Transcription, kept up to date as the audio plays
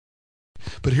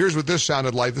But here's what this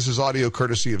sounded like. This is audio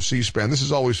courtesy of C-SPAN. This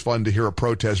is always fun to hear a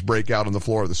protest break out on the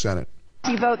floor of the Senate.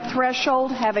 Vote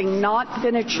threshold having not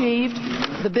been achieved,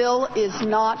 the bill is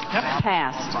not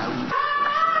passed.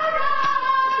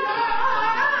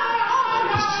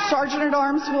 Sergeant at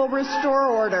Arms will restore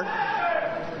order.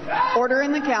 Order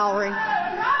in the gallery.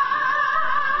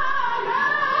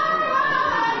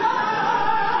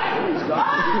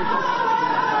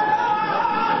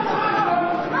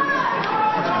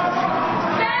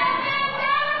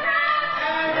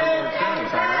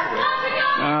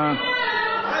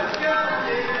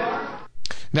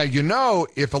 Now, you know,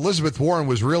 if Elizabeth Warren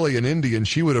was really an Indian,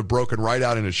 she would have broken right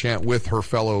out in a chant with her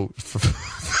fellow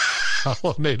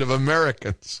Native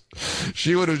Americans.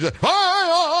 She would have just,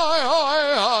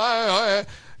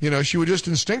 you know, she would just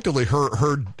instinctively,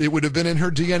 it would have been in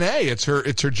her DNA. It's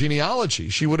her genealogy.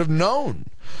 She would have known.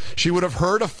 She would have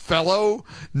heard a fellow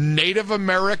Native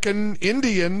American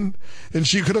Indian, and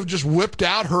she could have just whipped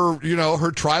out her, you know,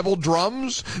 her tribal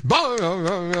drums, and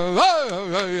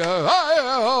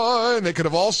they could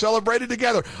have all celebrated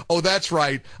together. Oh, that's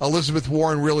right. Elizabeth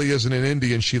Warren really isn't an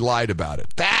Indian. She lied about it.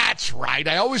 That's right.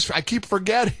 I keep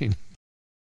forgetting.